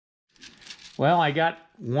Well, I got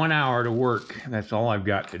 1 hour to work. That's all I've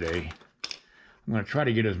got today. I'm going to try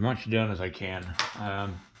to get as much done as I can.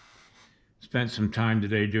 Spent some time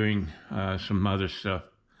today doing some other stuff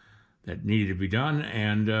that needed to be done,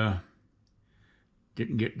 and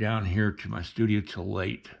didn't get down here to my studio till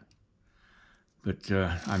late. But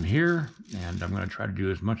I'm here, and I'm going to try to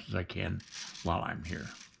do as much as I can while I'm here.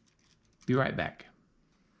 Be right back.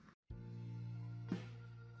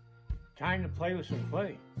 Time to play with some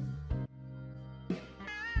clay.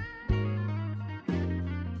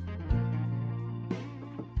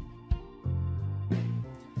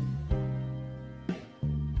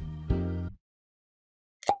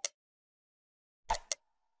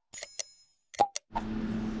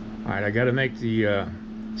 All right, I got to make the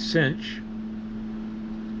cinch,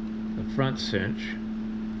 the front cinch.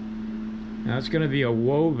 Now it's going to be a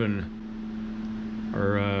woven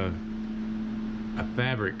or a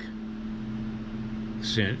fabric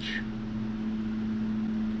cinch.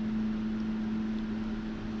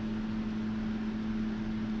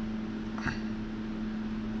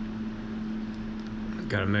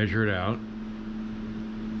 Got to measure it out.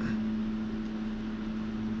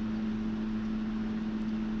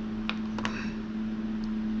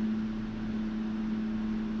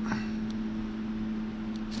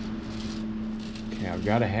 I've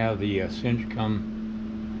got to have the cinch come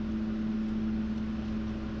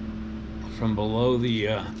from below the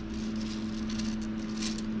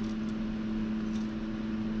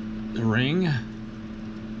ring.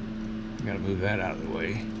 I've got to move that out of the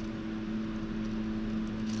way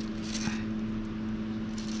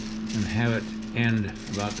and have it end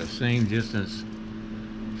about the same distance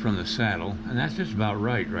from the saddle, and that's just about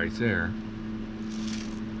right there.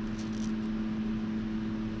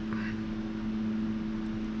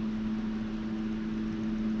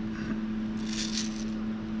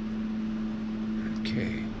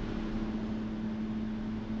 Okay.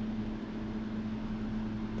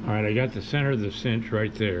 All right, I got the center of the cinch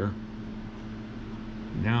right there.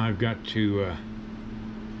 Now I've got to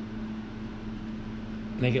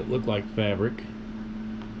make it look like fabric.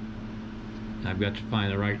 I've got to find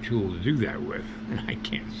the right tool to do that with, and I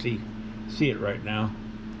can't see it right now.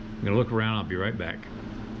 I'm gonna look around. I'll be right back.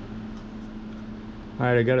 All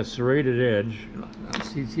right, I got a serrated edge.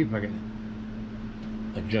 Let's see if I can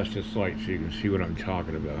adjust this light so you can see what I'm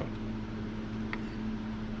talking about.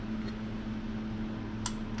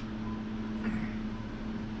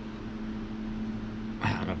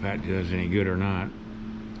 I don't know if that does any good or not.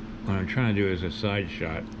 What I'm trying to do is a side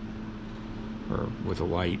shot, or with a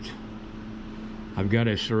light. I've got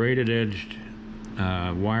a serrated edged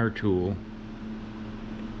wire tool,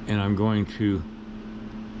 and I'm going to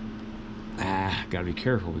gotta be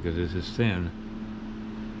careful because this is thin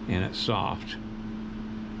and it's soft.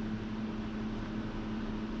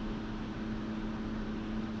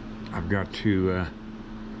 I've got to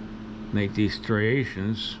make these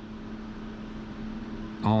striations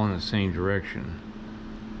all in the same direction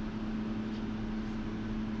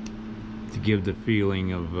to give the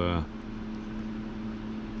feeling of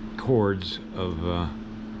cords of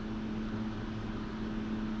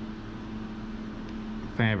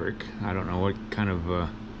fabric. I don't know what kind of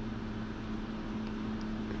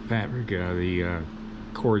fabric the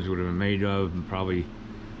cords would have been made of, probably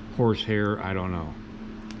horsehair, I don't know.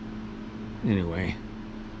 Anyway,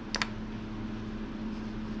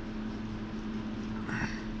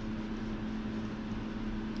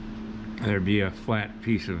 there'd be a flat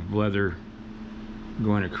piece of leather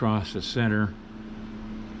going across the center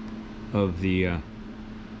of the I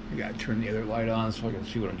gotta turn the other light on so I can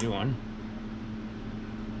see what I'm doing.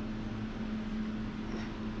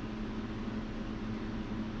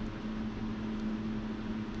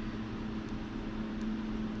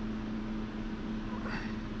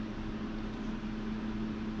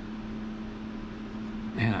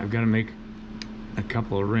 And I've got to make a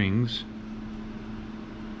couple of rings.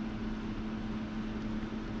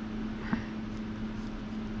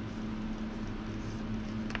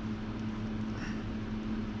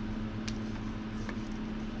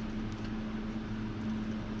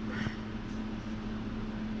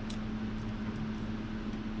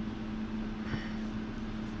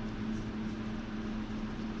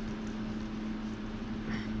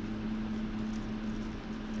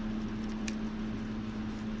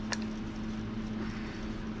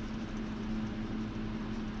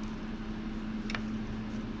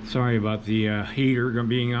 Sorry about the heater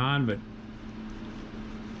being on, but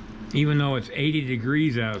even though it's 80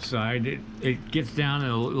 degrees outside, it gets down in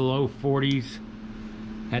the low 40s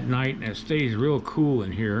at night, and it stays real cool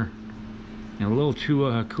in here, and a little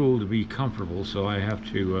too cool to be comfortable, so I have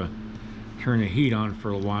to turn the heat on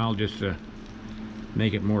for a while just to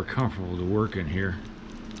make it more comfortable to work in here.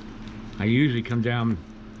 I usually come down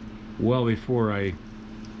well before I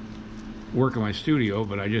work in my studio,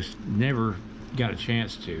 but I just never got a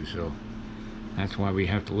chance to, so that's why we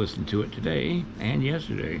have to listen to it today and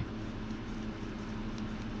yesterday.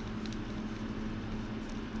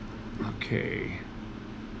 Okay.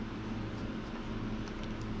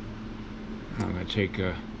 I'm going to take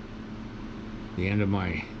the end of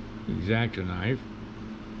my X-Acto knife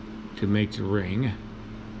to make the ring.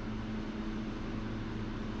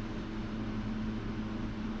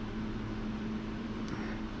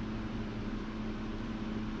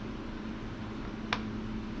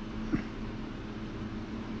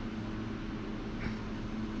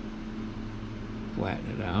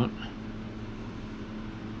 Flatten it out.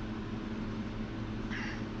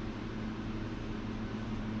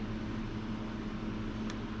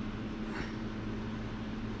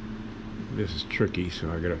 This is tricky,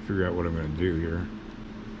 so I gotta figure out what I'm gonna do here.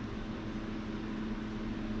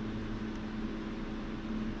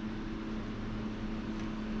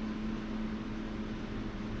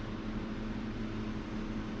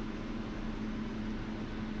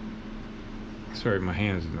 Sorry, my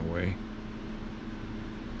hand's in the way.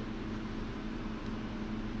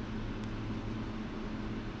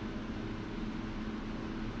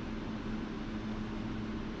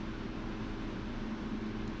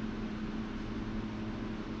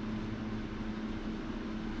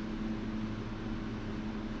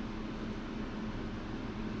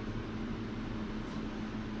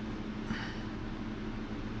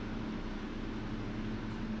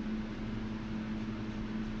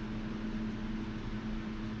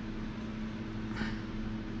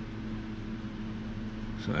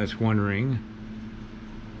 So that's one ring.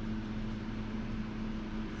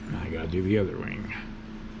 Now I gotta do the other ring.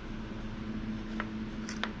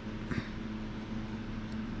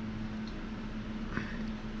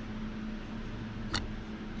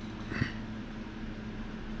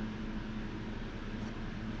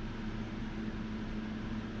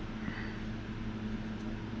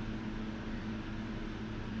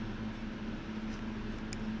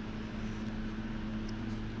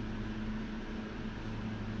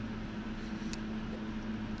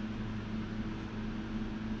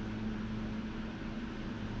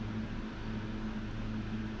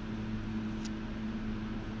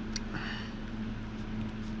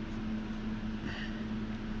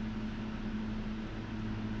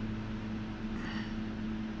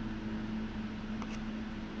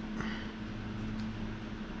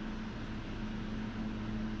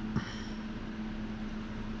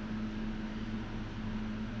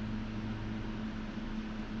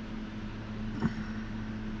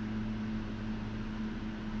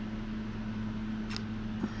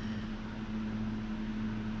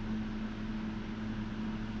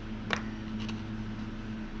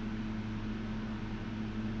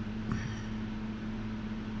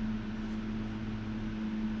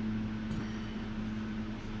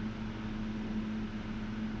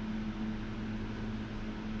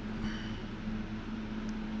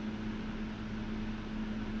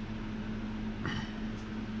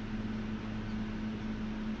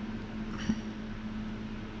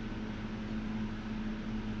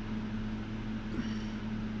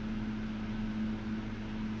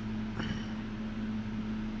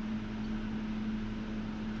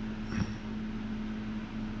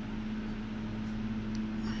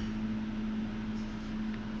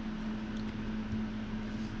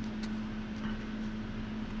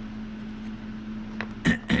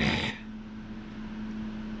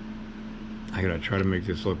 I gotta try to make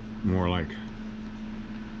this look more like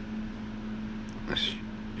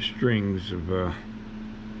strings of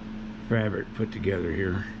fabric put together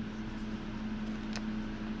here.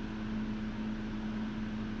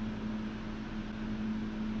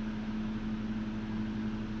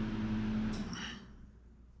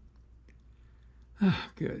 Ah,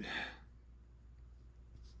 good.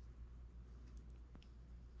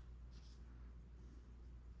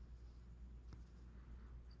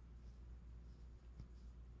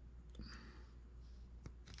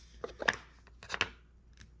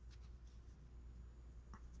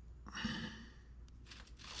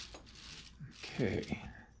 Okay.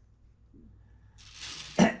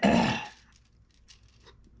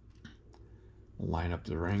 Line up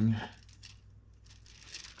the ring.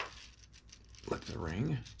 Put the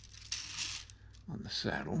ring on the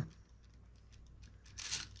saddle.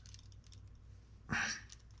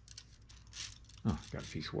 Oh, got a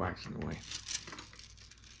piece of wax in the way.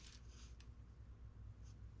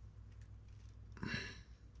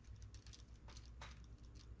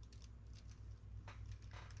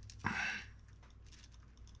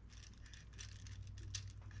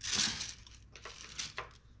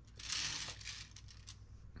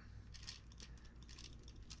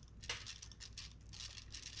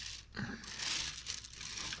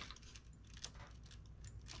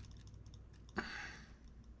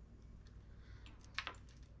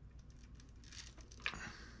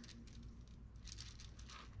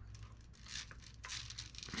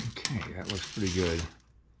 Okay, that looks pretty good.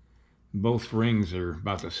 Both rings are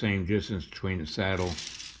about the same distance between the saddle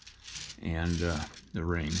and the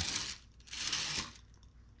ring.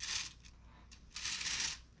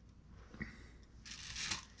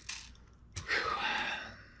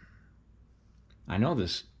 I know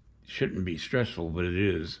this shouldn't be stressful, but it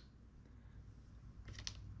is.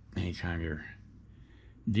 Anytime you're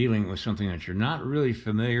dealing with something that you're not really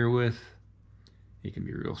familiar with, it can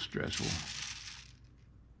be real stressful.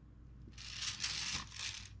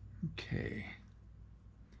 Okay.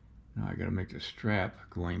 Now I gotta make the strap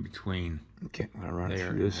going between. Okay, I'm gonna run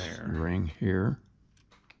through this ring here.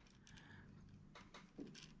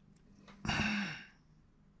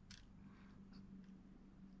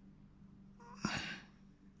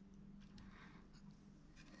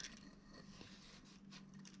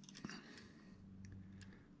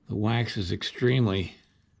 The wax is extremely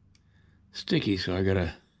sticky, so I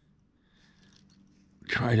gotta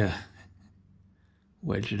try to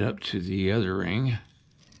wedge it up to the other ring.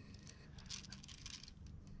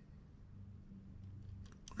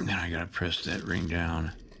 And then I gotta press that ring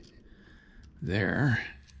down there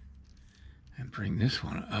and bring this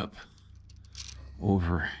one up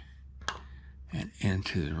over and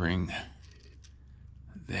into the ring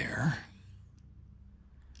there.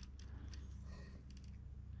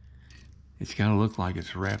 It's got to look like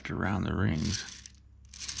it's wrapped around the rings.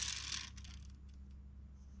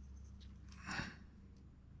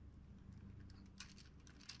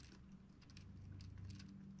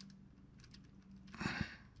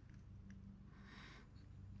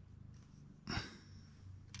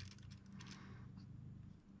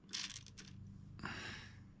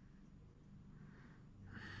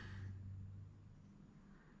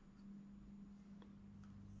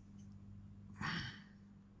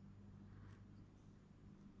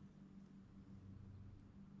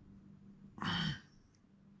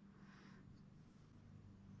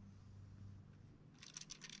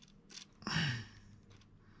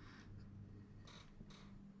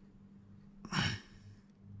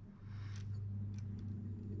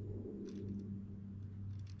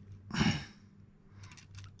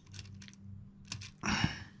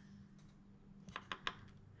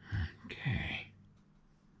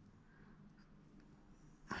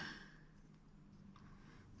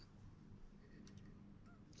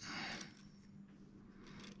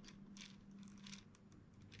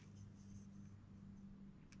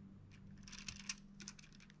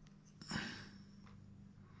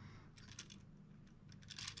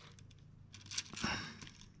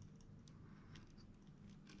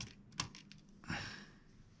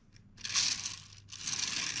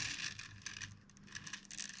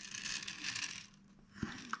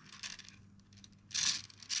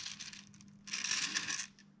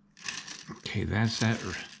 Okay, that's that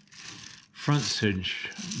front cinch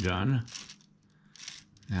done.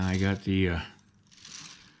 Now I got the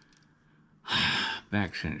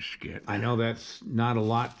back cinch to get. I know that's not a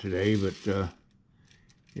lot today, but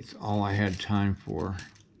it's all I had time for.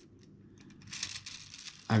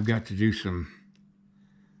 I've got to do some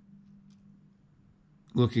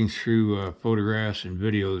looking through photographs and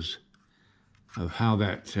videos of how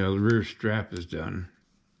that rear strap is done.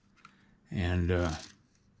 And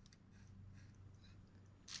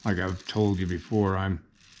like I've told you before, I'm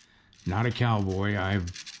not a cowboy. I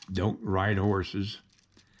don't ride horses.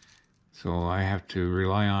 So I have to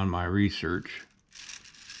rely on my research.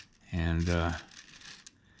 And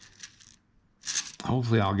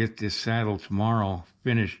hopefully I'll get this saddle tomorrow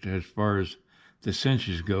finished as far as the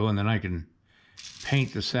cinches go, and then I can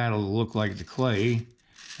paint the saddle to look like the clay,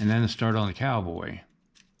 and then start on the cowboy.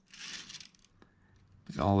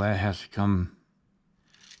 But all that has to come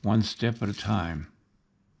one step at a time.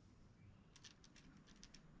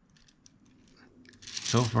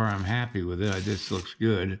 So far I'm happy with it. This looks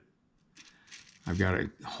good. I've got a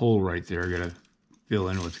hole right there I gotta fill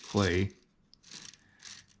in with clay.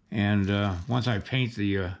 And once I paint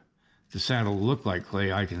the saddle to look like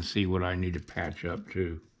clay, I can see what I need to patch up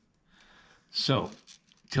too. So,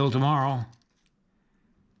 till tomorrow.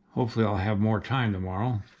 Hopefully I'll have more time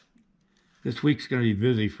tomorrow. This week's gonna be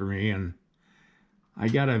busy for me, and I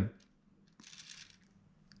got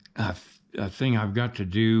a thing I've got to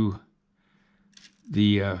do.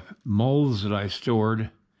 The molds that I stored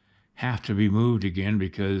have to be moved again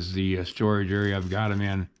because the storage area I've got them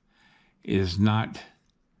in is not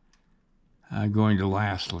going to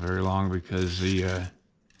last very long, because the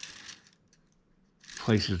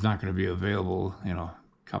place is not going to be available in a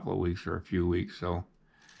couple of weeks or a few weeks. So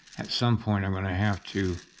at some point I'm going to have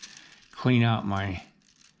to clean out my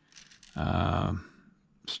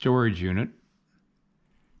storage unit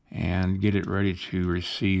and get it ready to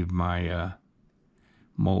receive my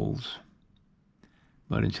molds.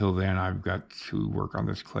 But until then, I've got to work on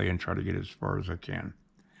this clay and try to get as far as I can.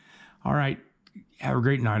 All right. Have a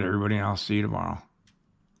great night, everybody, and I'll see you tomorrow.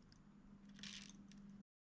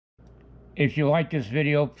 If you like this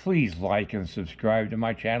video, please like and subscribe to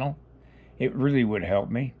my channel. It really would help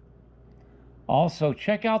me. Also,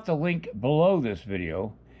 check out the link below this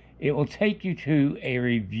video. It will take you to a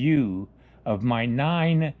review of my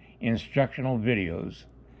 9 instructional videos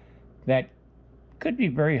that could be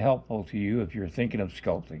very helpful to you if you're thinking of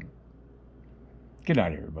sculpting. Good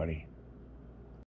night, everybody.